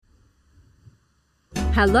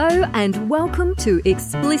Hello and welcome to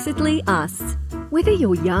Explicitly Us. Whether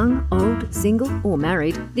you're young, old, single or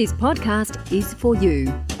married, this podcast is for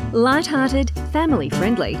you. Light-hearted,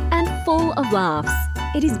 family-friendly and full of laughs.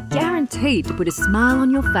 It is guaranteed to put a smile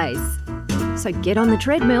on your face. So get on the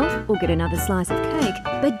treadmill or get another slice of cake,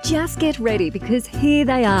 but just get ready because here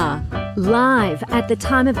they are. Live at the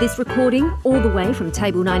time of this recording, all the way from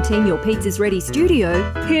Table 19, your Pizza's Ready studio,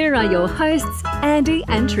 here are your hosts, Andy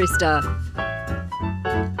and Trista.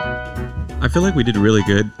 I feel like we did really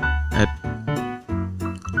good at...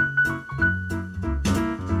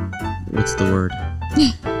 What's the word?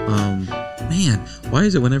 Man, why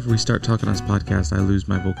is it whenever we start talking on this podcast, I lose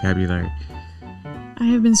my vocabulary? I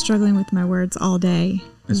have been struggling with my words all day.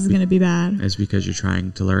 This is going to be bad. It's because you're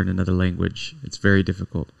trying to learn another language. It's very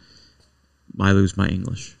difficult. I lose my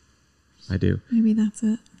English. I do. Maybe that's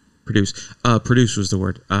it. Produce was the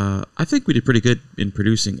word. I think we did pretty good in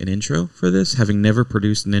producing an intro for this, having never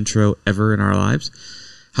produced an intro ever in our lives.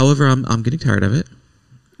 However, I'm getting tired of it.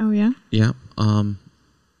 Oh, yeah? Yeah.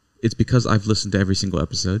 It's because I've listened to every single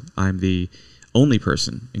episode. I'm the only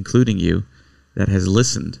person, including you, that has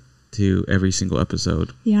listened to every single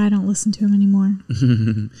episode. Yeah, I don't listen to them anymore.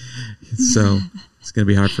 So it's going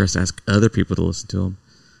to be hard for us to ask other people to listen to them.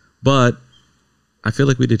 But I feel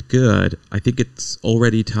like we did good. I think it's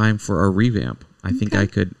already time for our revamp. I think I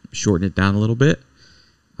could shorten it down a little bit.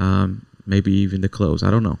 Maybe even to close.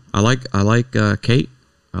 I don't know. I like Kate.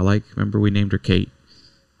 Remember we named her Kate.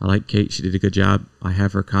 I like Kate. She did a good job. I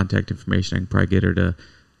have her contact information. I can probably get her to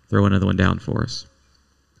throw another one down for us.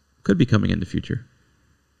 Could be coming in the future.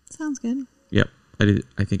 Sounds good. Yep.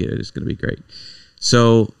 I think it is going to be great.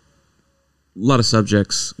 So, a lot of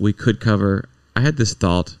subjects we could cover. I had this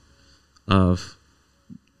thought of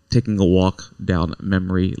taking a walk down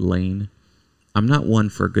memory lane. I'm not one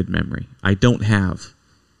for a good memory. I don't have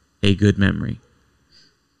a good memory.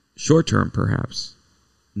 Short term, perhaps.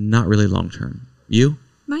 Not really long term. You?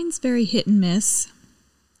 Mine's very hit and miss.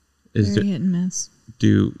 Hit and miss.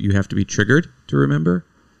 Do you have to be triggered to remember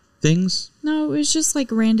things? No, it's just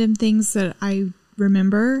like random things that I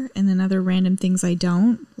remember and then other random things I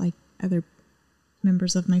don't. Like other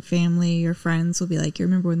members of my family or friends will be like, you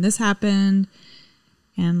remember when this happened?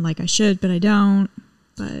 And like I should, but I don't.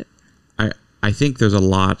 But I think there's a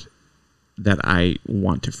lot that I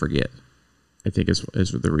want to forget. I think is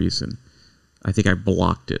the reason. I think I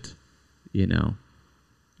blocked it. You know,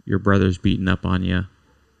 your brother's beating up on you.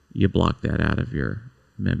 You block that out of your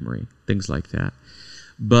memory. Things like that.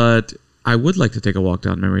 But I would like to take a walk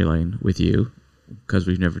down memory lane with you because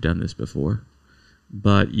we've never done this before.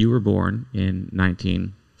 But you were born in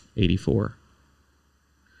 1984.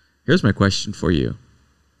 Here's my question for you.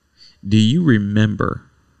 Do you remember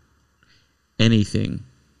anything,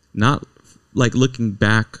 not like looking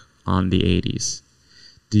back on the 80s,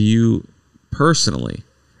 do you personally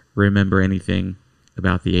remember anything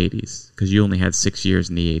about the 80s? Because you only had 6 years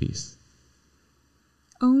in the 80s.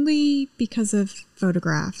 Only because of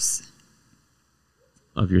photographs.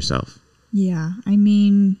 Of yourself? Yeah, I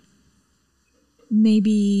mean,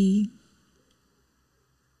 maybe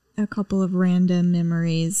a couple of random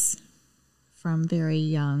memories from very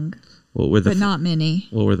young. But not many.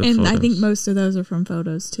 What were the photos? And I think most of those are from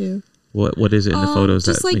photos too. What is it in the photos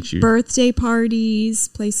that like makes you... birthday parties,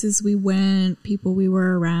 places we went, people we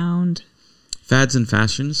were around. Fads and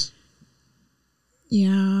fashions?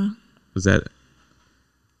 Yeah. Was that...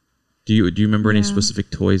 Do you remember any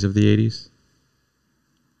specific toys of the 80s?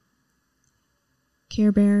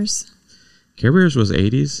 Care Bears. Care Bears was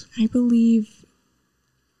 80s? I believe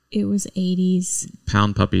it was 80s.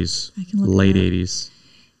 Pound Puppies, I can look late it up. 80s.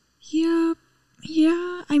 Yeah.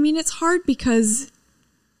 I mean, it's hard because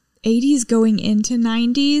 80s going into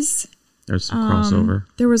 90s. There's some crossover.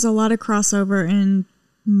 There was a lot of crossover in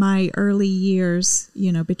my early years,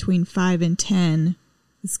 between 5 and 10.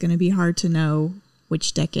 It's going to be hard to know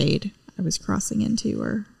which decade I was crossing into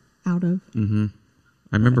or out of. Mm-hmm.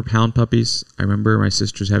 I remember Pound Puppies. I remember my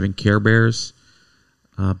sisters having Care Bears.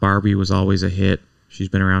 Barbie was always a hit. She's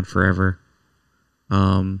been around forever.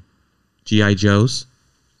 G.I. Joes.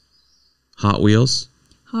 Hot Wheels.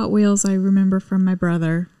 Hot Wheels I remember from my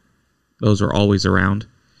brother. Those are always around.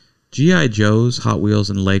 G.I. Joes, Hot Wheels,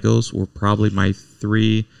 and Legos were probably my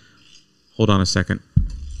three... Hold on a second.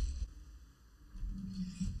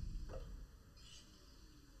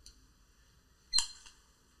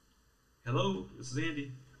 Hello, this is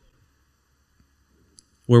Andy.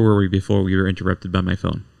 Where were we before we were interrupted by my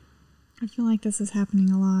phone? I feel like this is happening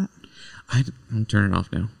a lot. I'm turning it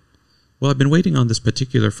off now. Well, I've been waiting on this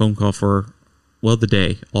particular phone call for, all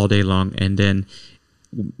day long. And then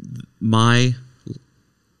my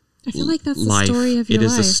I feel like that's life. the story of your life. life. It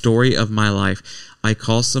is the story of my life. I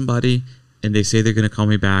call somebody and they say they're going to call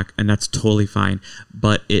me back, and that's totally fine.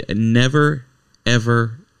 But it never,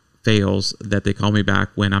 ever fails that they call me back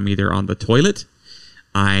when I'm either on the toilet,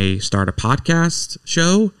 I start a podcast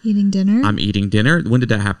show, Eating dinner. I'm eating dinner. When did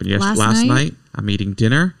that happen? Yes, last night. I'm eating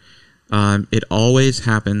dinner. It always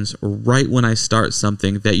happens right when I start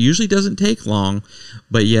something that usually doesn't take long,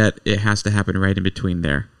 but yet it has to happen right in between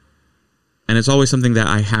there. And it's always something that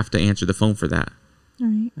I have to answer the phone for that. All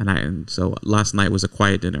right. And so last night was a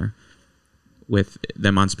quiet dinner with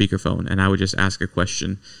them on speakerphone, and I would just ask a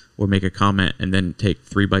question or make a comment and then take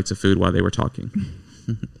 3 bites of food while they were talking.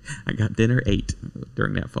 I got dinner 8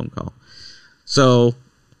 during that phone call. So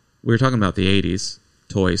we were talking about the 80s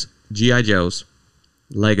toys, G.I. Joes,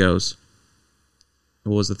 Legos.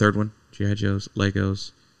 What was the third one? G.I. Joes,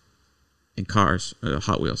 Legos, and cars,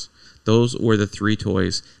 Hot Wheels. Those were the 3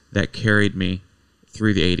 toys that carried me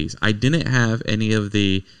through the 80s. I didn't have any of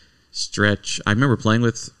the stretch. I remember playing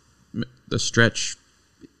with the stretch.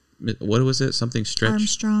 What was it? Something stretch.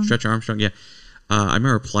 Armstrong. Stretch Armstrong, yeah. I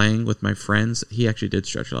remember playing with my friends. He actually did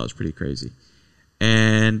stretch a lot. It was pretty crazy.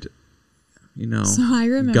 And, So I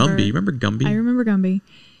remember. Gumby. You remember Gumby? I remember Gumby.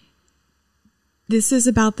 This is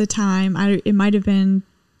about the time, it might have been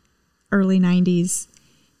early 90s.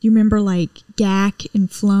 You remember like Gak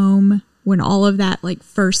and Floam when all of that like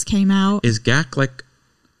first came out? Is Gak like...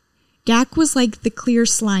 Gak was like the clear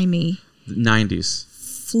slimy. 90s.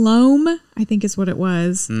 Floam, I think is what it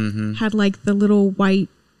was. Mm-hmm. Had like the little white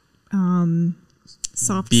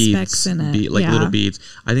soft beads, specks in it. little beads.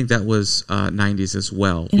 I think that was 90s as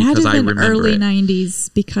well. It had to have been remember early it.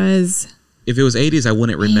 90s because... If it was 80s, I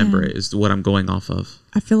wouldn't remember it, is what I'm going off of.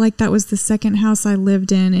 I feel like that was the second house I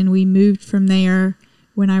lived in, and we moved from there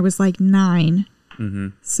when I was like 9. Mm-hmm.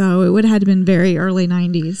 So it would have had to been very early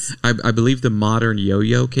 90s. I believe the modern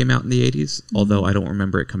yo-yo came out in the 80s, although I don't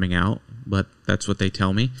remember it coming out, but that's what they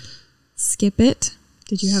tell me. Skip It.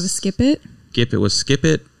 Did you have a Skip It? Skip It. Was Skip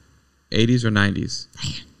It 80s or 90s?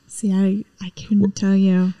 See, I couldn't tell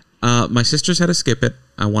you. My sisters had a Skip It,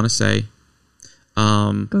 I want to say.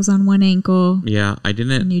 Goes on one ankle. Yeah, I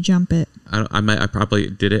didn't. And you jump it. I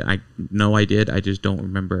probably did it. I know I did. I just don't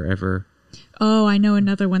remember ever. Oh, I know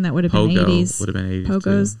another one that would have been 80s. Would have been 80s.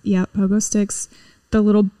 Pogos, too. yeah, pogo sticks.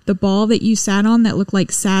 The ball that you sat on that looked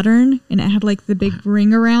like Saturn, and it had like the big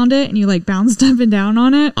ring around it, and you like bounced up and down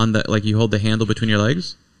on it. On the you hold the handle between your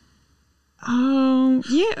legs. Oh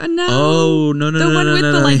yeah, no. Oh no! The one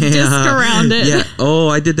with the disc around it. Yeah. Oh,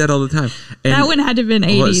 I did that all the time. And that one had to have been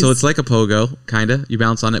 80s. So it's like a pogo, kinda. You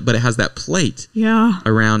bounce on it, but it has that plate. Yeah.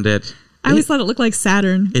 Around it. I always thought it looked like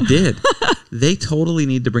Saturn. It did. They totally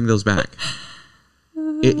need to bring those back.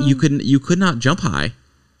 You could not jump high.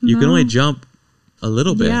 You could only jump a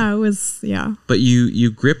little bit. Yeah, it was. Yeah. But you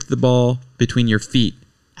gripped the ball between your feet.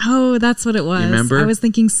 Oh, that's what it was. You remember? I was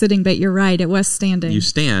thinking sitting, but you're right. It was standing. You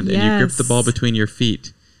stand and you grip the ball between your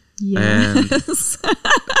feet. Yes. And,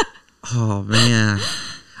 oh man.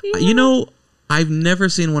 Yeah. I've never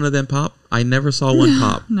seen one of them pop. I never saw one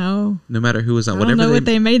pop. No. No matter who was on. I don't know what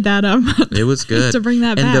they made that up. It was good. To bring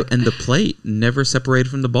that back. And the plate never separated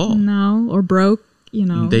from the ball. No, or broke,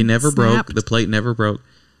 They never snapped. broke. The plate never broke.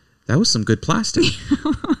 That was some good plastic.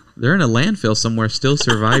 They're in a landfill somewhere still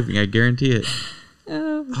surviving. I guarantee it.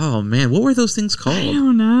 Oh, man. What were those things called? I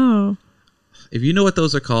don't know. If you know what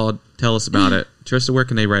those are called, tell us about it. Trista, where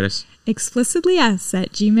can they write us?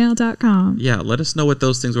 explicitlyus@gmail.com. Yeah, let us know what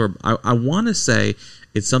those things were. I want to say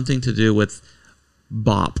it's something to do with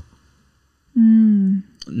Bop. No,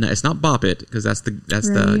 it's not Bop It, because that's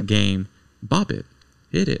the game. Bop It.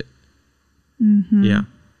 Hit it. Mm-hmm. Yeah.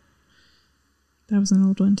 That was an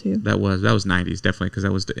old one, too. That was 90s, definitely, because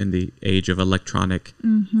that was in the age of electronic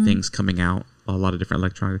things coming out. A lot of different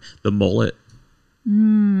electronic. The mullet.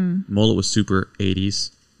 Mullet was super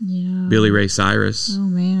 80s. Yeah. Billy Ray Cyrus. Oh,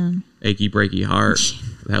 man. Achy Breaky Heart.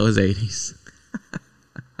 That was 80s.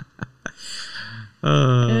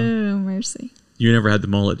 Oh, mercy. You never had the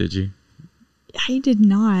mullet, did you? I did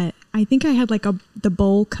not. I think I had like the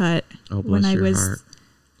bowl cut when I was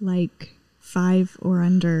like 5 or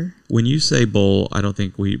under. When you say bowl, I don't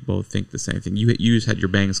think we both think the same thing. You just had your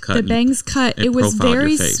bangs cut. The bangs cut. It was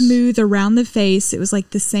very smooth around the face. It was like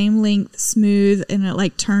the same length, smooth, and it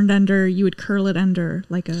like turned under. You would curl it under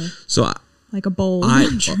like a bowl.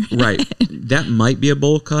 Right. That might be a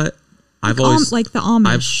bowl cut. I've always like the Amish.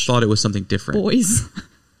 I've thought it was something different. Boys.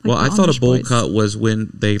 Well, I thought a bowl cut was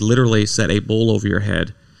when they literally set a bowl over your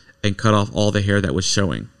head and cut off all the hair that was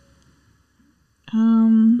showing.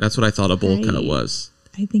 That's what I thought a bowl cut was.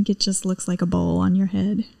 I think it just looks like a bowl on your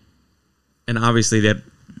head. And obviously that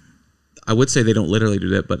I would say they don't literally do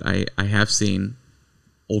that, but I have seen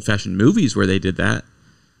old-fashioned movies where they did that,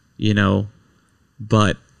 you know,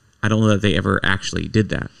 but I don't know that they ever actually did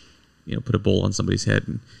that. You know, put a bowl on somebody's head.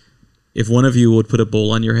 And if one of you would put a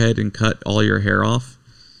bowl on your head and cut all your hair off,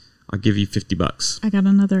 I'll give you $50. I got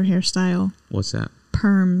another hairstyle. What's that?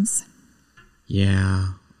 Perms.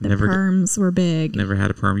 Yeah. The perms were big. Never had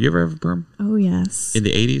a perm. You ever have a perm? Oh, yes. In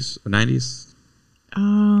the 80s or 90s?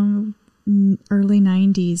 Early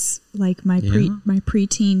 90s, like my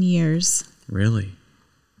preteen years. Really?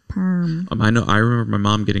 Perm. I remember my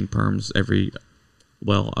mom getting perms every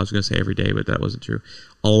day, but that wasn't true.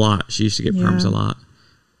 A lot. She used to get perms a lot.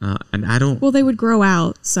 And I don't... Well, they would grow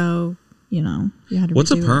out, so, you know, you had to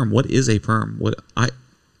What's a redo perm? it. What is a perm? I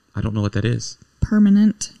don't know what that is.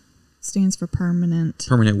 Permanent. Stands for permanent.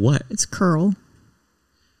 Permanent what? It's curl.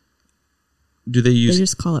 Do they use... They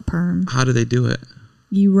just call it perm. How do they do it?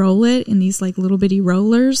 You roll it in these like little bitty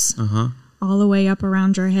rollers all the way up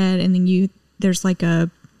around your head, and then there's like a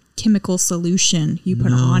chemical solution you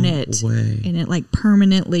put on it, and it like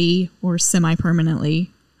permanently or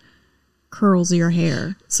semi-permanently curls your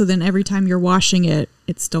hair. So then every time you're washing it,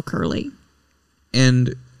 it's still curly.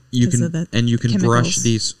 And you can chemicals. brush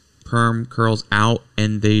these perm curls out,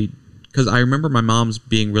 and because I remember my mom's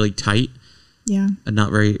being really tight, and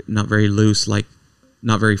not very loose, like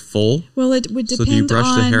not very full. Well, it would depend on... So do you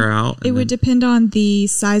brush the hair out? It would depend on the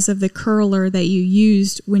size of the curler that you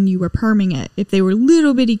used when you were perming it. If they were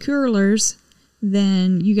little bitty curlers,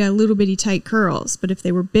 then you got little bitty tight curls. But if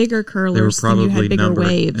they were bigger curlers, then you had bigger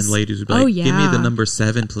waves. And ladies would be like, give me the number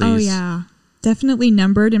 7, please. Oh, yeah. Definitely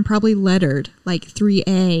numbered and probably lettered, like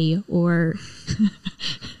 3A or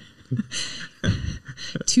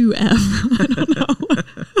 2F. I don't know.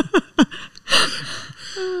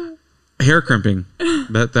 Hair crimping.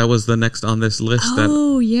 That was the next on this list.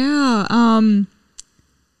 Oh, yeah.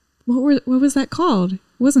 What was that called? It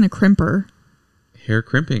wasn't a crimper. Hair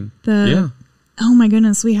crimping. Oh my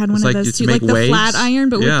goodness, we had one of those too, like the waves? flat iron,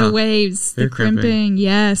 but with the waves, hair the crimping.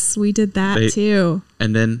 Yes, we did that too.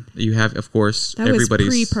 And then you have, of course, that was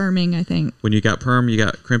pre-perming, I think. When you got perm, you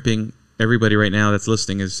got crimping. Everybody right now that's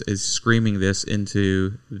listening is screaming this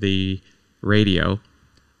into the radio.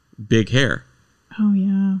 Big hair. Oh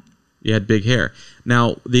yeah. You had big hair.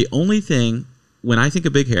 Now, the only thing, when I think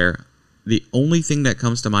of big hair, the only thing that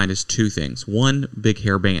comes to mind is 2 things. One, big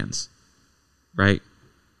hair bands, right?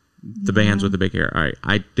 The bands with the big hair. All right.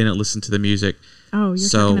 I didn't listen to the music. Oh, you're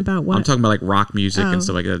talking about what? I'm talking about like rock music and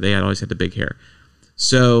stuff like that. They always had the big hair.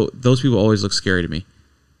 So those people always look scary to me.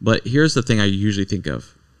 But here's the thing I usually think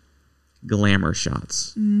of. Glamour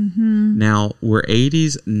shots. Mm-hmm. Now, were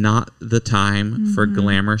 80s not the time for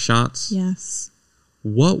glamour shots? Yes.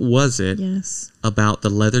 What was it about the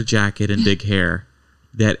leather jacket and big hair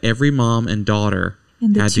that every mom and daughter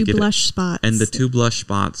had to get? Blush spots. And the 2 blush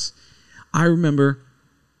spots. I remember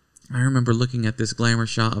looking at this glamour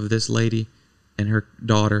shot of this lady and her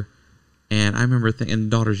daughter, and I remember thinking, and the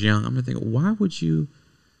daughter's young, I'm thinking, why would you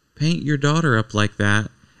paint your daughter up like that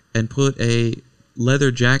and put a leather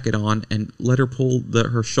jacket on and let her pull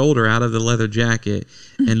her shoulder out of the leather jacket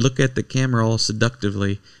and look at the camera all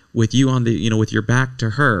seductively with you on the, with your back to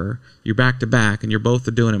her, you're back to back, and you're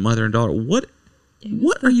both doing it, mother and daughter. What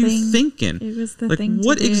are you thinking? It was the thing to do.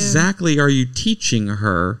 What exactly are you teaching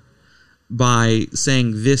her by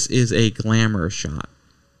saying this is a glamour shot?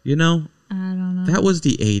 I don't know. That was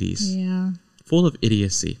the 80s. Yeah. Full of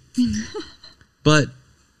idiocy. But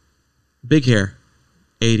big hair,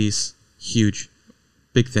 80s, huge,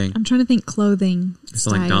 big thing. I'm trying to think clothing It's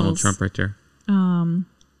like Donald Trump right there.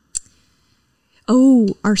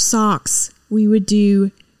 Our socks. We would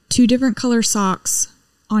do 2 different color socks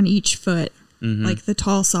on each foot, like the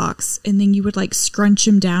tall socks, and then you would like scrunch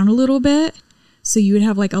them down a little bit, so you would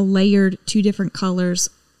have like a layered 2 different colors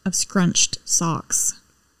of scrunched socks.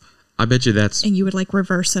 I bet you that's... And you would like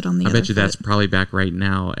reverse it on the other foot. I bet you that's probably back right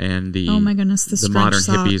now, and the... Oh my goodness, the modern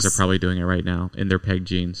socks. hippies are probably doing it right now in their peg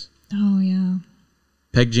jeans. Oh yeah.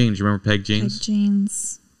 Peg jeans. You remember peg jeans? Peg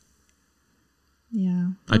jeans. Yeah.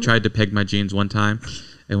 I tried to peg my jeans one time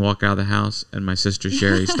and walk out of the house, and my sister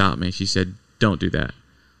Sherry stopped me. She said, "Don't do that."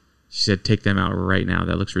 She said, "Take them out right now.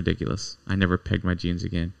 That looks ridiculous." I never pegged my jeans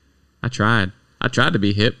again. I tried to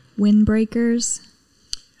be hip. Windbreakers.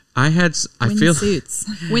 Windsuits.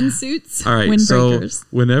 All right. Windbreakers. So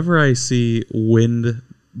whenever I see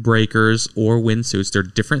windbreakers or windsuits, they're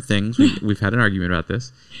different things. We've had an argument about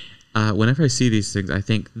this. Whenever I see these things, I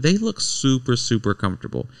think they look super, super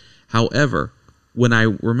comfortable. However, when I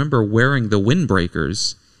remember wearing the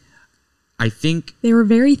windbreakers, I think... They were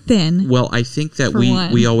very thin. Well, I think that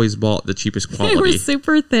we always bought the cheapest quality. They were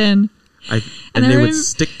super thin. And they would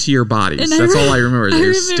stick to your bodies. That's all I remember. They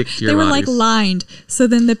would stick to your bodies. They were like lined. So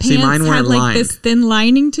then the pants mine had weren't like lined. this thin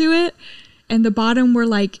lining to it. And the bottom were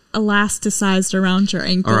like elasticized around your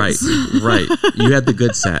ankles. All right. Right. You had the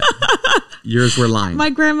good set. Yours were lined. My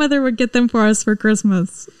grandmother would get them for us for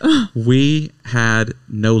Christmas. We had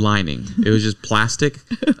no lining. It was just plastic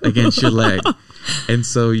against your leg. And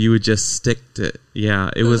so you would just stick to,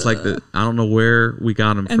 it was like I don't know where we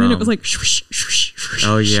got them from. And then it was like, shh.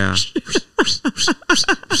 Oh, yeah.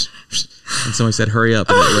 And somebody said, hurry up.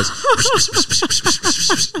 And it was,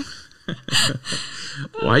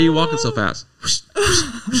 why are you walking so fast?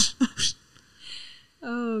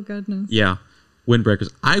 Oh, goodness. Yeah.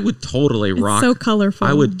 Windbreakers. I would totally rock. So colorful.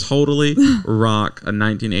 I would totally rock a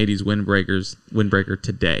 1980s windbreaker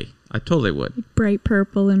today. I totally would. Bright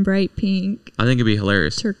purple and bright pink. I think it'd be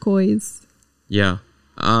hilarious. Turquoise. Yeah.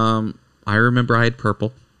 I remember I had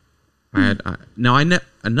purple.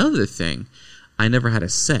 Another thing. I never had a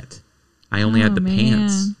set. I only had the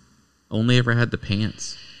pants. Only ever had the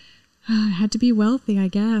pants. I had to be wealthy, I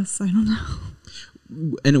guess. I don't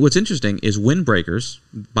know. And what's interesting is windbreakers,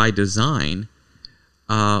 by design,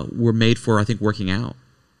 were made for, I think, working out.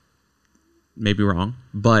 Maybe wrong,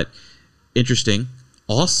 but interesting.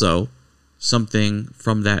 Also, something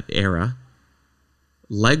from that era,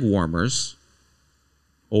 leg warmers,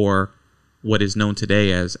 or what is known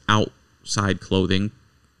today as outside clothing,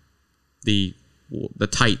 the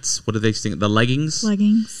tights. What do they think? The leggings?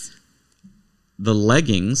 Leggings. The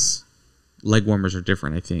leggings, leg warmers are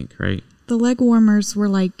different, I think, right? The leg warmers were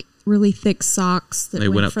like really thick socks that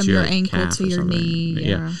went up from to your your ankle calf to or your something. knee.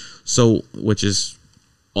 Yeah. So, which is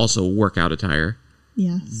also workout attire.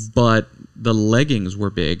 Yes. But the leggings were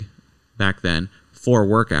big back then for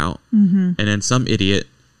workout. Mm-hmm. And then some idiot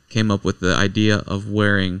came up with the idea of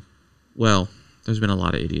wearing, well, there's been a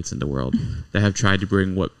lot of idiots in the world that have tried to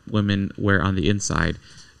bring what women wear on the inside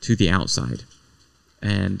to the outside.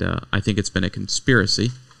 And I think it's been a conspiracy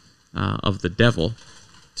of the devil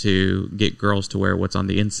to get girls to wear what's on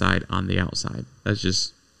the inside on the outside. That's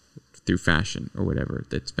just through fashion or whatever.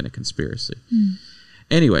 That's been a conspiracy.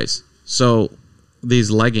 Anyways, so these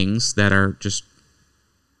leggings that are just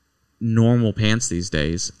normal pants these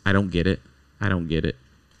days, I don't get it.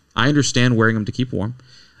 I understand wearing them to keep warm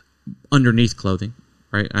underneath clothing,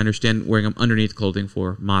 right? I understand wearing them underneath clothing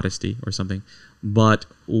for modesty or something. But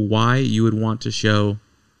why you would want to show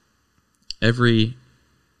everything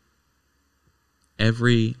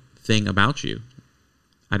about you,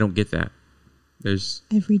 I don't get that. There's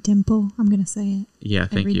every dimple. I'm going to say it. Yeah,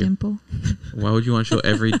 thank you. Every dimple. Why would you want to show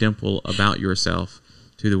every dimple about yourself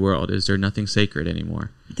to the world? Is there nothing sacred anymore?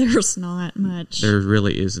 There's not much. There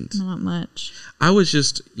really isn't. Not much. I was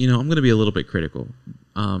just, I'm going to be a little bit critical.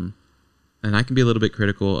 And I can be a little bit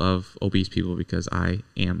critical of obese people because I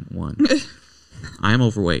am one. I am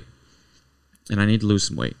overweight. And I need to lose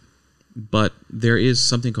some weight. But there is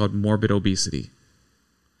something called morbid obesity.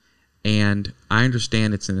 And I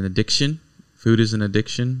understand it's an addiction. Food is an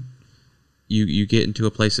addiction. You get into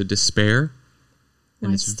a place of despair.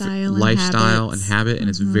 And lifestyle and habit. And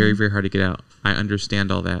it's very, very hard to get out. I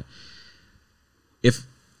understand all that. If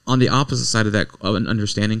on the opposite side of that, of an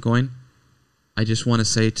understanding coin, I just want to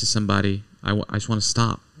say to somebody, I just want to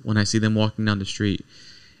stop when I see them walking down the street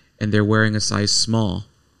and they're wearing a size small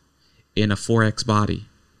in a 4X body.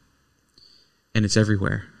 And it's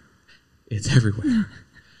everywhere. It's everywhere.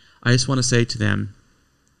 I just want to say to them,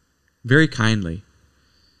 very kindly,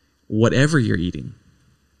 whatever you're eating,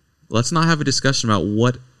 let's not have a discussion about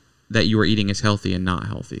what that you are eating is healthy and not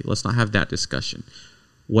healthy. Let's not have that discussion.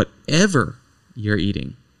 Whatever you're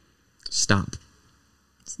eating, stop.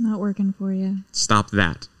 It's not working for you. Stop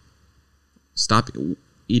that. Stop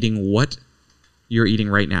eating what you're eating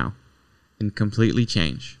right now and completely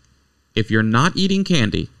change. If you're not eating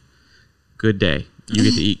candy, good day. You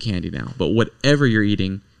get to eat candy now. But whatever you're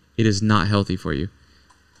eating, it is not healthy for you.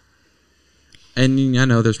 And I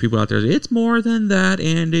know there's people out there, it's more than that,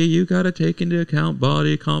 Andy. You got to take into account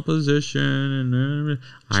body composition. And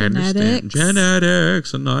I understand.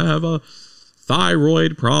 Genetics. And I have a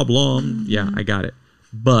thyroid problem. Yeah, I got it.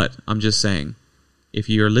 But I'm just saying, if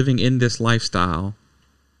you're living in this lifestyle,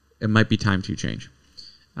 it might be time to change.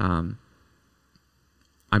 I'm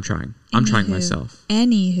trying. I'm trying myself.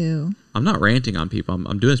 Anywho. I'm not ranting on people.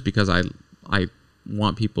 I'm doing this because I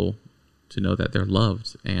want people to know that they're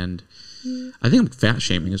loved. And I think I'm fat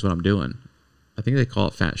shaming is what I'm doing. I think they call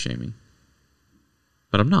it fat shaming.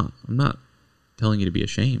 But I'm not. I'm not telling you to be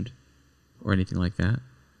ashamed or anything like that.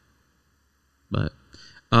 But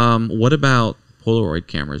what about Polaroid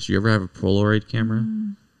cameras? You ever have a Polaroid camera?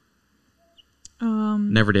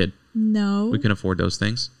 Never Never did. No. We can afford those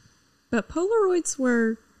things. But Polaroids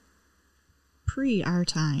were pre our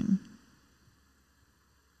time.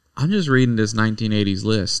 I'm just reading this 1980s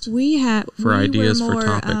list We for ideas were more, for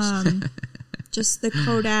topics. Just the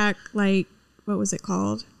Kodak, like, what was it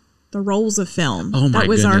called? The rolls of film. Oh my That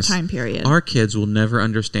was goodness. our time period. Our kids will never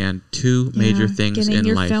understand two major things getting in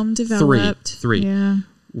your life. film developed. Three. Yeah.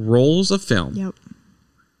 Rolls of film. Yep.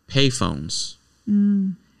 Payphones.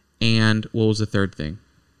 And what was the third thing?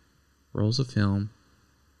 Rolls of film,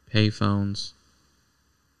 payphones.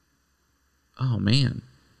 Oh man,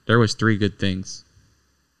 there was 3 good things.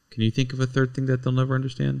 Can you think of a third thing that they'll never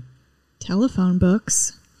understand? Telephone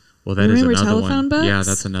books. Well, that is Remember another telephone one. books? Yeah,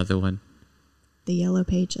 that's another one. The Yellow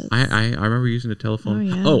Pages. I remember using the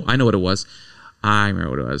telephone. Oh, yeah. Oh, I know what it was. I remember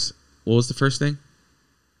what it was. What was the first thing?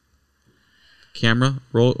 Camera.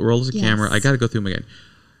 Rolls of Yes. camera. I got to go through them again.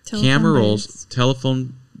 Telephone Camera rolls, booths.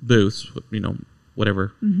 telephone booths,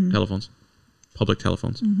 whatever, telephones, public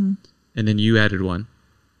telephones. And then you added one,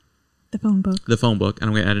 The phone book. the phone book, and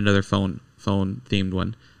I'm going to add another phone themed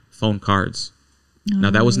one, phone cards. Now,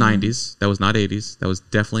 that was 90s. That was not 80s. That was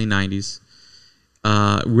definitely 90s.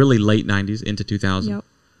 Really late 90s into 2000. Yep.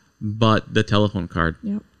 But the telephone card.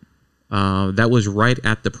 Yep. That was right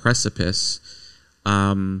at the precipice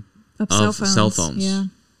of cell phones. Yeah.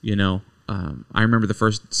 I remember the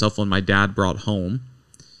first cell phone my dad brought home.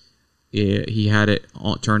 He had it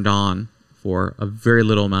turned on for a very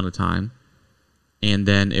little amount of time, and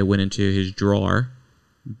then it went into his drawer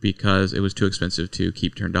because it was too expensive to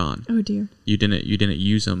keep turned on. Oh dear. You didn't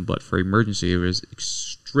use them, but for emergency, it was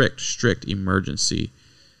strict emergency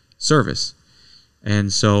service.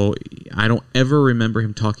 And so I don't ever remember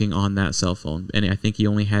him talking on that cell phone. And I think he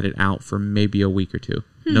only had it out for maybe a week or two.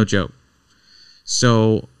 No joke.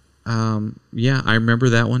 So, I remember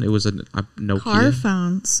that one. It was a Nokia. Car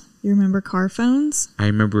phones. You remember car phones? I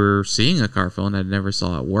remember seeing a car phone. I never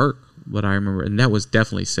saw it work. But I remember, and that was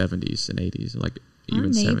definitely 70s and 80s, like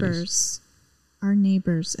even 70s. Our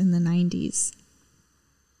neighbors in the 90s,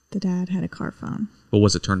 the dad had a car phone. But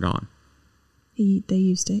was it turned on? They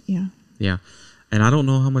used it, yeah. Yeah. And I don't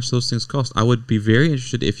know how much those things cost. I would be very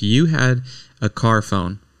interested if you had a car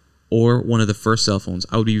phone or one of the first cell phones.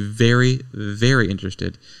 I would be very, very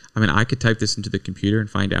interested. I mean, I could type this into the computer and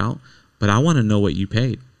find out, but I want to know what you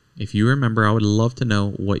paid. If you remember, I would love to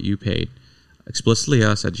know what you paid.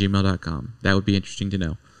 explicitlyus@gmail.com. That would be interesting to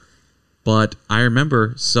know. But I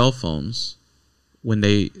remember cell phones when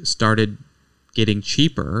they started getting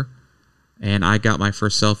cheaper, and I got my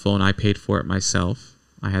first cell phone. I paid for it myself.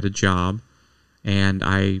 I had a job, and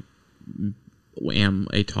I am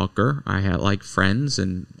a talker. I had friends,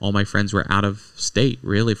 and all my friends were out of state,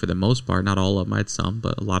 really, for the most part. Not all of them, I had some,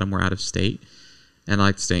 but a lot of them were out of state, and I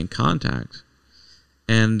like to stay in contact.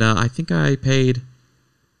 And I think I paid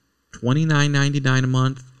 $29.99 a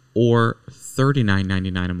month or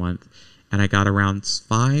 $39.99 a month, and I got around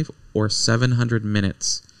 500 or 700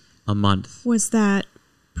 minutes a month. Was that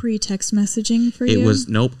pre-text messaging for you? It was,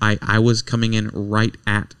 nope. I was coming in right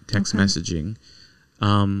at text messaging.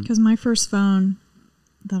 Because my first phone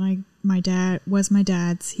that my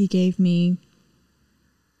dad's. He gave me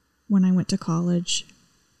when I went to college.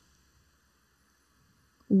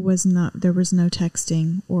 There was no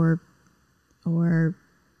texting or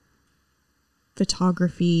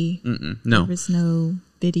photography. No. There was no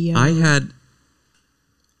video. I had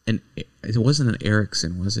it wasn't an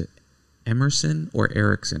Ericsson, was it? Emerson or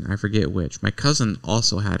Ericsson? I forget which. My cousin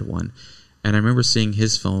also had one, and I remember seeing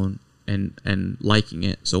his phone and liking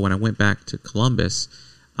it. So when I went back to Columbus,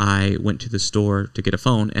 I went to the store to get a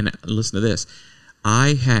phone, and listen to this.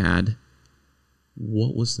 I had,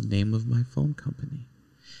 what was the name of my phone company?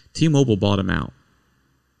 T-Mobile bought them out.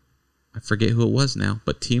 I forget who it was now,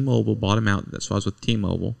 but T-Mobile bought them out. So I was with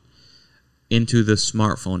T-Mobile into the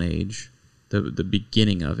smartphone age, the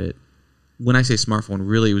beginning of it. When I say smartphone,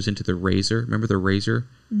 really it was into the Razr. Remember the Razr?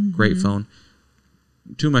 Mm-hmm. Great phone.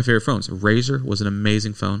 Two of my favorite phones. Razr was an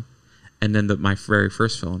amazing phone. And then my very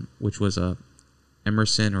first phone, which was a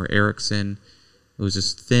Emerson or Ericsson. It was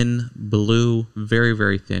this thin blue, very,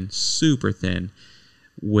 very thin, super thin,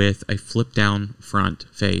 with a flip-down front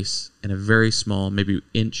face and a very small, maybe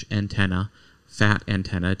inch antenna, fat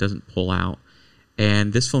antenna. It doesn't pull out.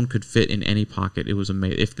 And this phone could fit in any pocket. It was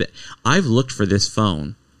amazing. I've looked for this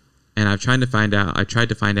phone, and I tried to find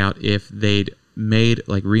out if they'd remade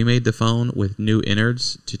the phone with new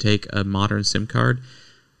innards to take a modern SIM card.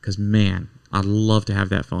 Because, man, I'd love to have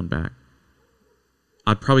that phone back.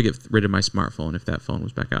 I'd probably get rid of my smartphone if that phone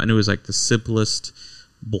was back out. And it was like the simplest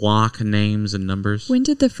block names and numbers. When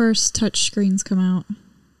did the first touch screens come out?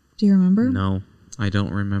 Do you remember? No, I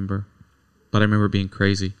don't remember. But I remember being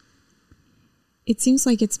crazy. it seems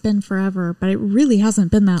like it's been forever, but it really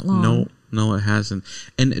hasn't been that long. No, it hasn't.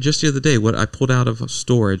 And just the other day, what I pulled out of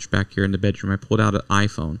storage back here in the bedroom, I pulled out an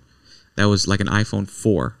iPhone that was like an iPhone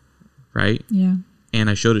 4, right? Yeah. And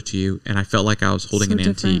I showed it to you, and I felt like I was holding So an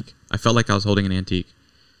different. antique. I felt like I was holding an antique.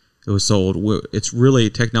 It was so old. It's really,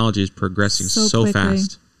 technology is progressing So quickly.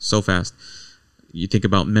 so fast. You think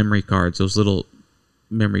about memory cards, those little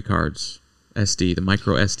memory cards, SD, the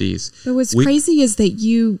micro SDs. But what's crazy is that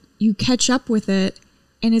you catch up with it,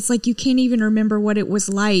 and it's like you can't even remember what it was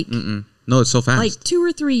like. No, it's so fast. Like 2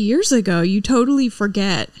 or 3 years ago, you totally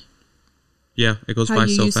forget yeah, it goes how by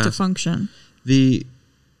you so used fast. to function. The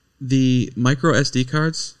micro SD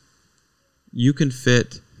cards, you can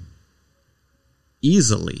fit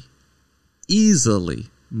easily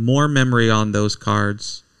more memory on those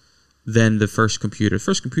cards than the first computer. The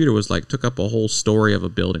first computer was like, took up a whole story of a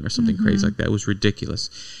building or something crazy like that. It was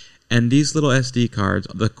ridiculous. And these little SD cards,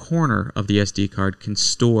 the corner of the SD card can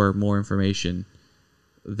store more information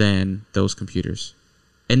than those computers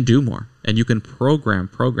and do more. And you can program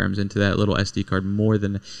programs into that little SD card more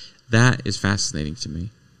than that. Is fascinating to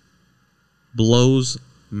me. Blows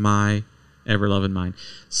my ever-loving mind.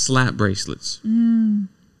 Slap bracelets. You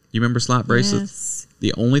remember slap bracelets? Yes.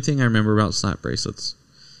 The only thing I remember about slap bracelets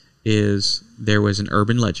is there was an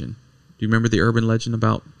urban legend. Do you remember the urban legend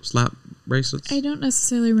about slap bracelets? I don't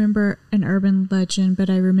necessarily remember an urban legend, but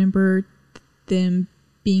I remember them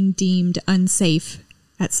being deemed unsafe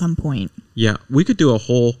at some point. Yeah, we could do a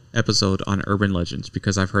whole episode on urban legends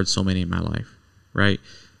because I've heard so many in my life, right?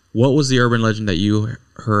 What was the urban legend that you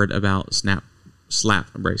heard about slap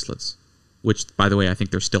bracelets? Which, by the way, I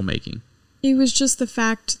think they're still making. It was just the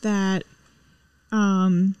fact that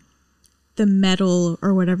the metal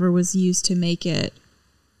or whatever was used to make it,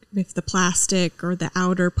 if the plastic or the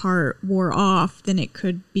outer part wore off, then it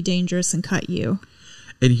could be dangerous and cut you.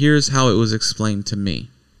 And here's how it was explained to me.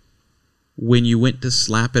 When you went to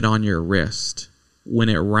slap it on your wrist, when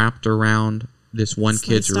it wrapped around this one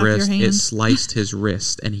kid's Sliced off your wrist, hand. it sliced his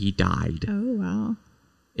wrist and he died. Oh, wow.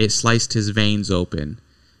 It sliced his veins open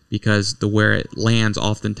because where it lands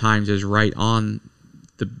oftentimes is right on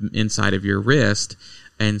the inside of your wrist.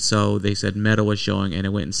 And so they said metal was showing, and it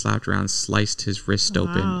went and slapped around, sliced his wrist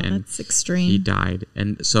open, and that's extreme. he died.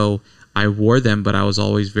 And so I wore them, but I was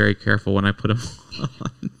always very careful when I put them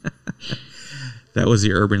on. That was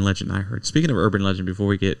the urban legend I heard. Speaking of urban legend, before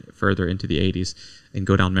we get further into the 80s and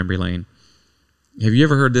go down memory lane, have you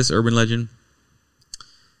ever heard this urban legend?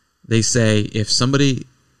 They say if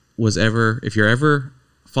you're ever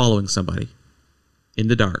following somebody in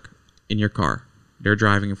the dark in your car, they're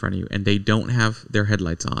driving in front of you, and they don't have their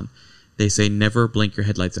headlights on, they say never blink your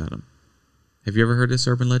headlights at them. Have you ever heard this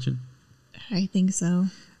urban legend? I think so.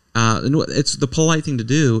 It's the polite thing to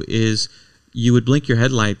do is you would blink your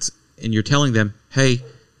headlights, and you're telling them, hey,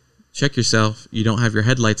 check yourself. You don't have your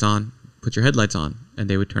headlights on. Put your headlights on. And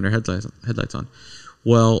they would turn their headlights on.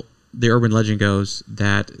 Well, the urban legend goes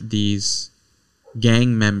that these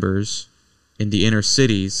gang members in the inner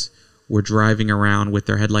cities were driving around with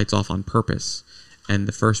their headlights off on purpose. And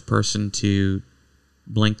the first person to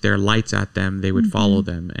blink their lights at them, they would follow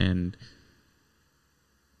them. And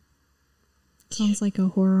Sounds like a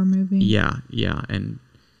horror movie. yeah, and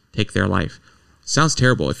take their life. Sounds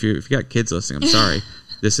terrible. If you got kids listening, I'm sorry.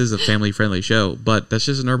 This is a family-friendly show, but that's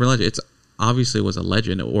just an urban legend. It's obviously was a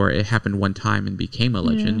legend, or it happened one time and became a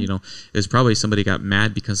legend. Yeah. You know, it was probably somebody got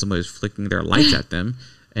mad because somebody was flicking their lights at them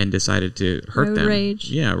and decided to hurt Road them. rage.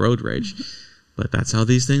 Yeah, road rage. But that's how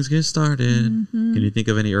these things get started. Mm-hmm. Can you think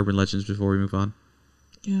of any urban legends before we move on?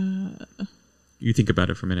 You think about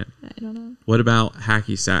it for a minute. I don't know. What about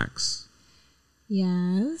hacky sacks?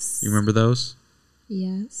 Yes. You remember those?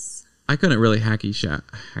 Yes. I couldn't really hacky sack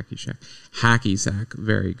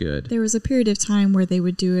very good. There was a period of time where they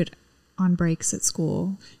would do it on breaks at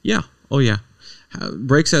school. Yeah. Oh, yeah.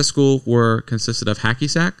 Breaks at school consisted of hacky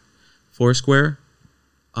sack, foursquare.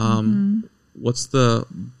 What's the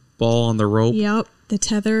ball on the rope? Yep. The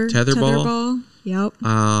tether ball. Yep.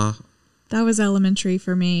 That was elementary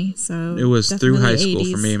for me. So it was through high school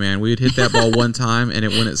 80s. for me, man. We would hit that ball one time and it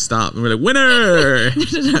wouldn't stop. And we're like, winner!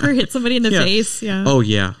 Did it ever hit somebody in the face? Yeah. Oh,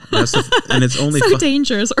 yeah. And it's only so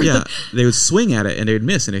dangerous. Or yeah. They would swing at it and they would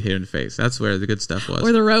miss and it hit in the face. That's where the good stuff was.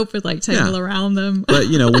 Or the rope would like tangle around them. But,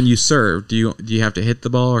 when you serve, do you have to hit the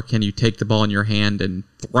ball, or can you take the ball in your hand and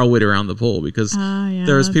throw it around the pool? Because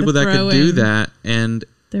there was people that could do that and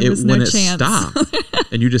it wouldn't stop.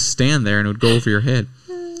 And you just stand there and it would go over your head.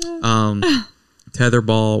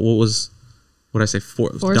 Tetherball. What I say?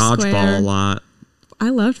 Dodgeball a lot. I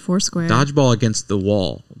loved Foursquare. Dodgeball against the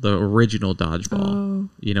wall. The original dodgeball. Oh,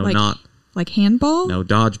 like not Like handball? No,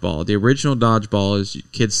 dodgeball. The original dodgeball is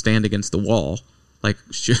kids stand against the wall, like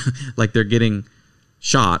like they're getting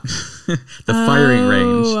shot. The firing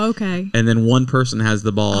range. Oh, okay. And then one person has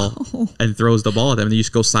the ball and throws the ball at them, and you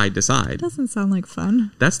just go side to side. Doesn't sound like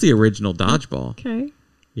fun. That's the original dodgeball. Okay.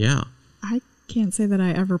 Yeah. I can't say that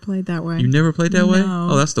I ever played that way. You never played that way? No.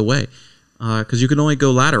 Oh, that's the way. Because you can only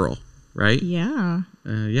go lateral, right? Yeah.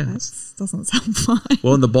 Yeah. That doesn't sound fun.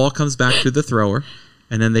 Well, and the ball comes back to the thrower,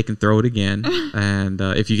 and then they can throw it again. And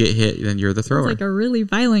if you get hit, then you're the thrower. It's like a really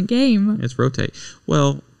violent game. It's rotate.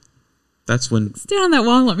 Well, that's when... Stand on that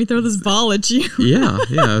wall and let me throw this ball at you. Yeah.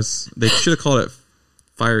 They should have called it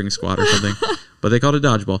firing squad or something, but they called it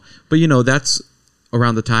dodgeball. But, that's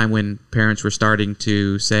around the time when parents were starting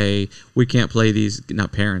to say, we can't play these...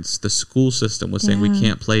 Not parents. The school system was saying, we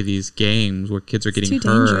can't play these games where kids are getting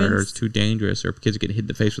hurt or it's too dangerous or kids are getting hit in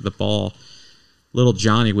the face with a ball. Little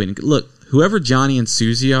Johnny went... Look, whoever Johnny and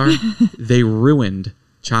Susie are, they ruined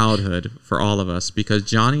childhood for all of us because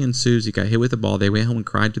Johnny and Susie got hit with a ball. They went home and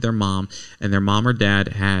cried to their mom, and their mom or dad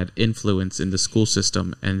had influence in the school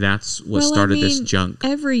system, and that's what started this junk.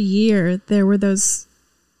 Every year there were those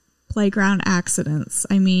playground accidents.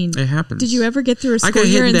 I mean, it happens. Did you ever get through a school I got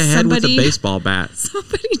year hit in and the head with a baseball bat?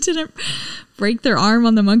 Somebody didn't break their arm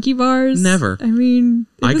on the monkey bars? Never. I mean,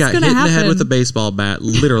 I got hit in the head with a baseball bat,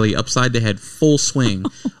 literally upside the head, full swing,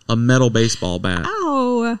 a metal baseball bat.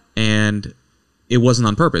 Ow. And it wasn't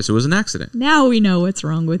on purpose. It was an accident. Now we know what's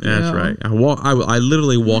wrong with you. That's right. I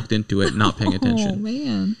literally walked into it not paying attention. Oh,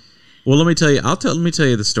 man. Well, let me tell you. Let me tell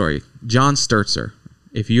you the story. John Sturzer.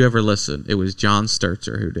 If you ever listen, it was John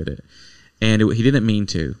Sturzer who did it, and he didn't mean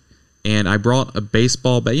to. And I brought a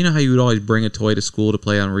baseball bat. You know how you would always bring a toy to school to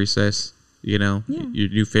play on recess. Your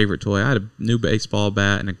new favorite toy. I had a new baseball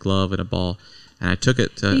bat and a glove and a ball, and I took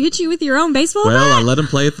it to. He hit you with your own baseball bat? Well, I let him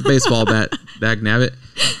play with the baseball bat. Dagnabbit,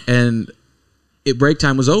 and break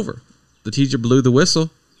time was over. The teacher blew the whistle,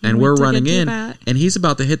 and we're running in, and he's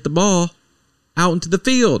about to hit the ball out into the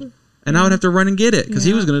field. And I would have to run and get it because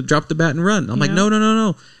he was going to drop the bat and run. I'm like,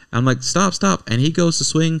 no. I'm like, stop. And he goes to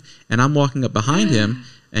swing, and I'm walking up behind him,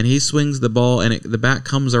 and he swings the ball, and the bat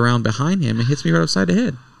comes around behind him and hits me right upside the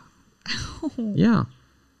head. Oh. Yeah.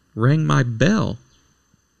 Rang my bell.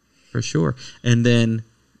 For sure. And then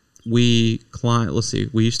we climb. Let's see.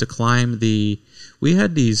 We used to climb we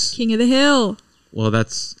had these. King of the Hill. Well, you got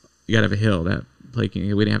to have a hill. We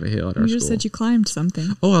didn't have a hill at our school. You just said you climbed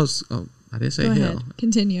something. I didn't say Go hill. ahead.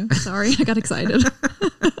 Continue. Sorry, I got excited.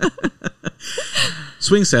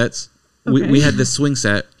 Swing sets. Okay. We had this swing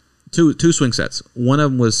set, two swing sets. One of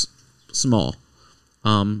them was small,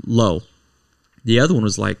 low. The other one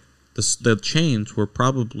was like the chains were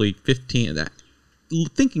probably 15.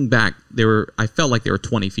 Thinking back, I felt like they were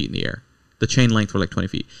 20 feet in the air. The chain length were like 20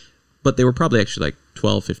 feet, but they were probably actually like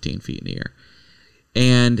 12, 15 feet in the air.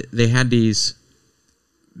 And they had these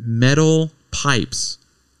metal pipes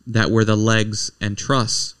that were the legs and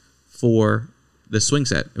truss for the swing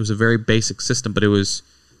set. It was a very basic system, but it was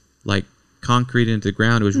like concrete into the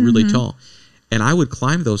ground. It was really tall. And I would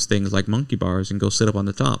climb those things like monkey bars and go sit up on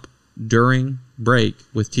the top during break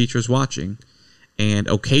with teachers watching. And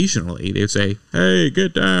occasionally they would say, hey,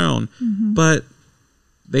 get down. But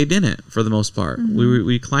they didn't for the most part.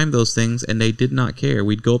 We climbed those things and they did not care.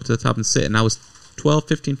 We'd go up to the top and sit. And I was 12,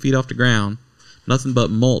 15 feet off the ground. Nothing but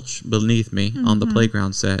mulch beneath me on the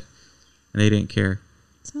playground set. And they didn't care.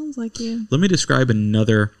 Sounds like you. Let me describe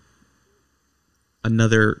another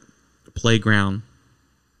playground.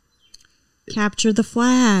 Capture the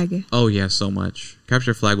Flag. Oh, yeah, so much.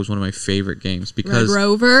 Capture the Flag was one of my favorite games because Red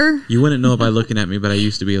Rover. You wouldn't know by looking at me, but I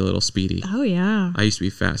used to be a little speedy. Oh, yeah. I used to be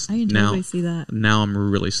fast. I can totally see that. Now I'm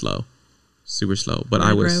really slow. Super slow. But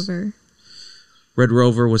Red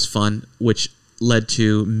Rover was fun, which led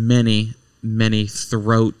to many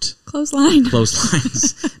throat clotheslines.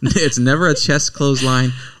 It's never a chest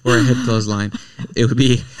clothesline or a head clothesline. It would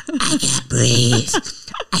be, I can't breathe.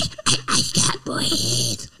 I can't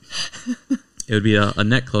breathe. It would be a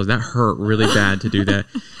neck close. That hurt really bad to do that.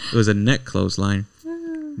 It was a neck clothesline.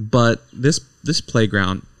 But this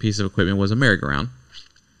playground piece of equipment was a merry-go-round.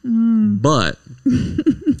 But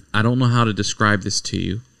I don't know how to describe this to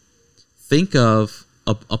you. Think of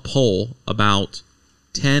a pole about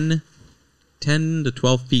 10 to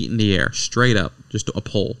 12 feet in the air, straight up, just a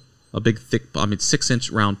pole, a big thick, 6-inch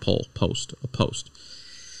round post.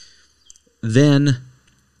 Then,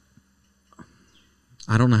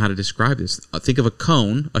 I don't know how to describe this. Think of a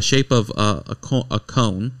cone, a shape of a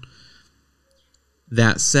cone,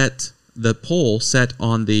 the pole set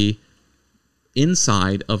on the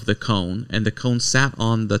inside of the cone, and the cone sat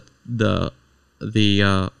on the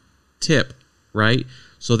tip, right?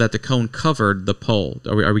 so that the cone covered the pole.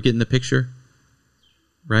 Are we getting the picture?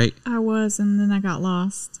 Right? I was, and then I got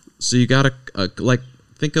lost. So you got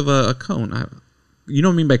think of a cone. You know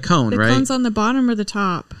what I mean by cone, right? The cone's on the bottom or the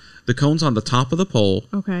top? The cone's on the top of the pole.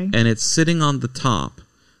 Okay. And it's sitting on the top.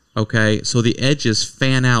 Okay. So the edges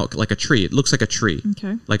fan out like a tree. It looks like a tree.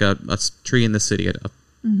 Okay. Like a tree in the city.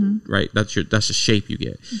 Right. That's the shape you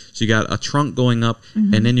get. So you got a trunk going up,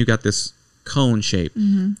 and then you got this cone shape.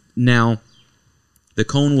 Now, the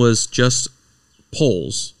cone was just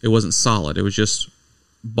poles. It wasn't solid. It was just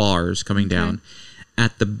bars coming down.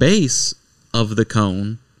 At the base of the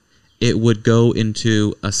cone, it would go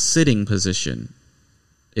into a sitting position.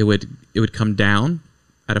 It would come down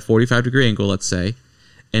at a 45-degree angle, let's say,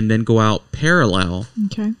 and then go out parallel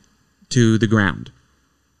to the ground.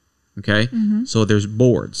 Okay? So there's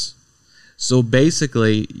boards. So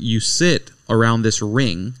basically, you sit around this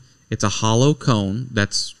ring. It's a hollow cone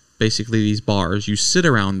that's basically these bars. You sit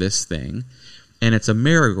around this thing, and it's a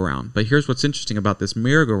merry-go-round. But here's what's interesting about this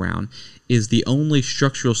merry-go-round is the only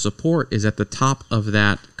structural support is at the top of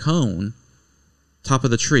that cone, top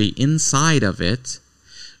of the tree, inside of it.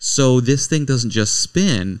 So this thing doesn't just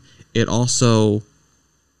spin, it also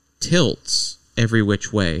tilts every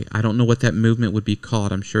which way. I don't know what that movement would be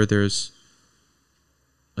called. I'm sure there's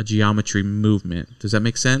a geometry movement. Does that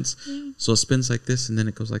make sense? Yeah. So it spins like this, and then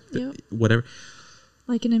it goes like whatever.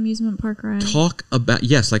 Like an amusement park ride. Like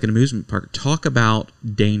an amusement park. Talk about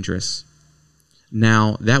dangerous.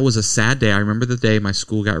 Now, that was a sad day. I remember the day my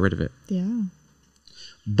school got rid of it. Yeah.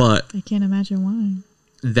 But I can't imagine why.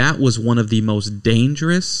 That was one of the most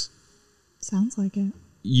dangerous. Sounds like it.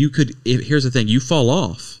 Here's the thing. You fall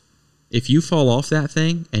off. If you fall off that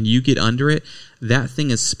thing and you get under it, that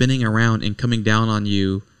thing is spinning around and coming down on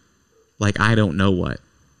you like I don't know what.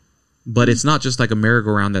 But it's not just like a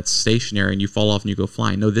merry-go-round that's stationary and you fall off and you go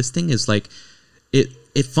flying. No, this thing is like,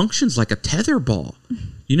 it functions like a tether ball.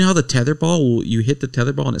 You know how the tether ball, you hit the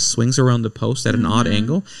tether ball and it swings around the post at an odd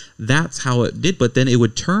angle? That's how it did. But then it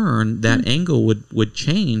would turn, that angle would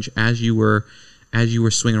change as you were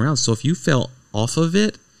swinging around. So if you fell off of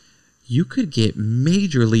it, you could get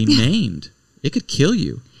majorly maimed. It could kill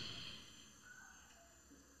you.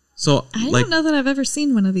 So I don't know that I've ever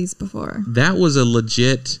seen one of these before. That was a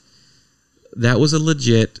legit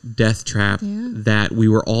death trap that we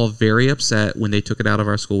were all very upset when they took it out of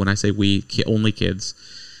our school. When I say we, only kids.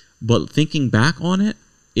 But thinking back on it,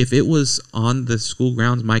 if it was on the school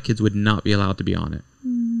grounds, my kids would not be allowed to be on it.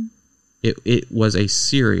 It was a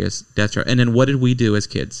serious death trap. And then what did we do as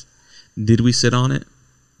kids? Did we sit on it?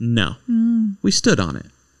 No. We stood on it.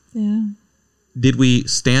 Yeah. Did we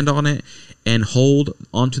stand on it and hold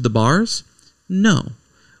onto the bars? No.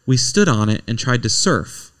 We stood on it and tried to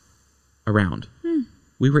surf around.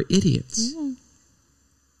 We were idiots. Yeah.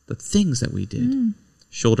 The things that we did.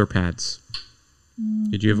 Shoulder pads.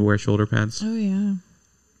 Did you ever wear shoulder pads? Oh, yeah.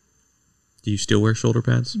 Do you still wear shoulder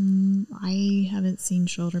pads? I haven't seen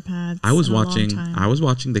shoulder pads. I was watching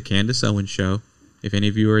the Candace Owens show. If any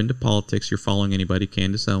of you are into politics, you're following anybody,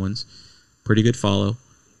 Candace Owens. Pretty good follow.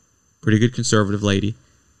 Pretty good conservative lady.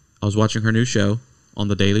 I was watching her new show on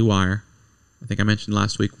the Daily Wire. I think I mentioned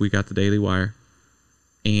last week we got the Daily Wire.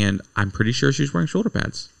 And I'm pretty sure she's wearing shoulder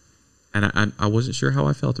pads. And I wasn't sure how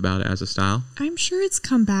I felt about it as a style. I'm sure it's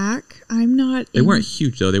come back. They weren't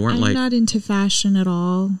huge, though. They weren't I'm not into fashion at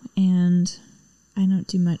all. And I don't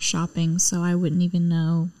do much shopping, so I wouldn't even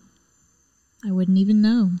know.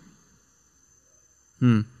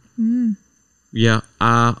 Yeah.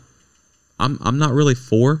 I'm not really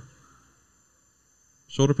for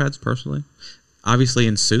shoulder pads, personally. Obviously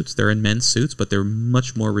in suits, they're in men's suits, but they're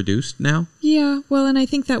much more reduced now. Yeah, well, and I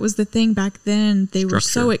think that was the thing back then. They were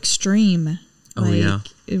so extreme.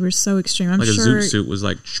 It was so extreme. A zoot suit was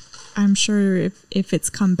like... I'm sure if it's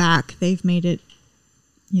come back, they've made it,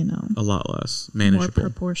 a lot less manageable. More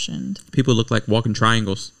proportioned. People look like walking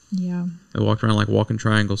triangles. Yeah. They walked around like walking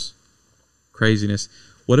triangles. Craziness.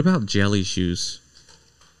 What about jelly shoes?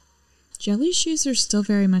 Jelly shoes are still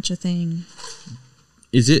very much a thing.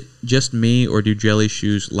 Is it just me, or do jelly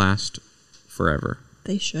shoes last forever?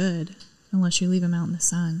 They should, unless you leave them out in the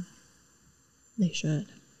sun. They should.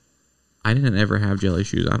 I didn't ever have jelly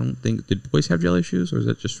shoes. I don't think... Did boys have jelly shoes, or is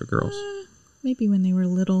that just for girls? Maybe when they were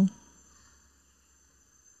little.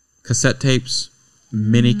 Cassette tapes,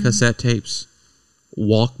 mini cassette tapes,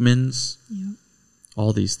 Walkmans,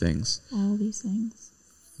 all these things.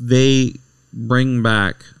 They bring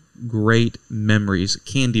back great memories.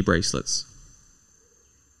 Candy bracelets.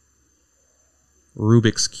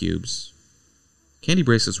 Rubik's Cubes. Candy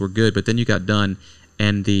bracelets were good, but then you got done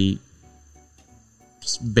and the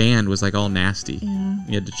band was like all nasty. Yeah.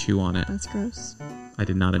 You had to chew on it. That's gross. I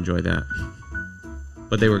did not enjoy that.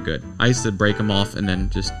 But they were good. I used to break them off and then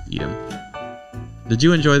just eat them. Did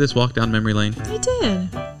you enjoy this walk down memory lane? I did.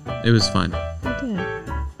 It was fun. I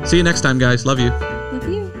did. See you next time, guys. Love you. Love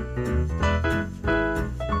you.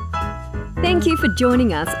 Thank you for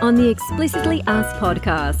joining us on the Explicitly Us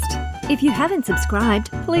podcast. If you haven't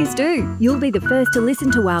subscribed, please do. You'll be the first to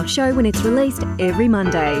listen to our show when it's released every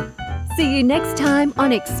Monday. See you next time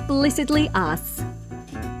on Explicitly Us.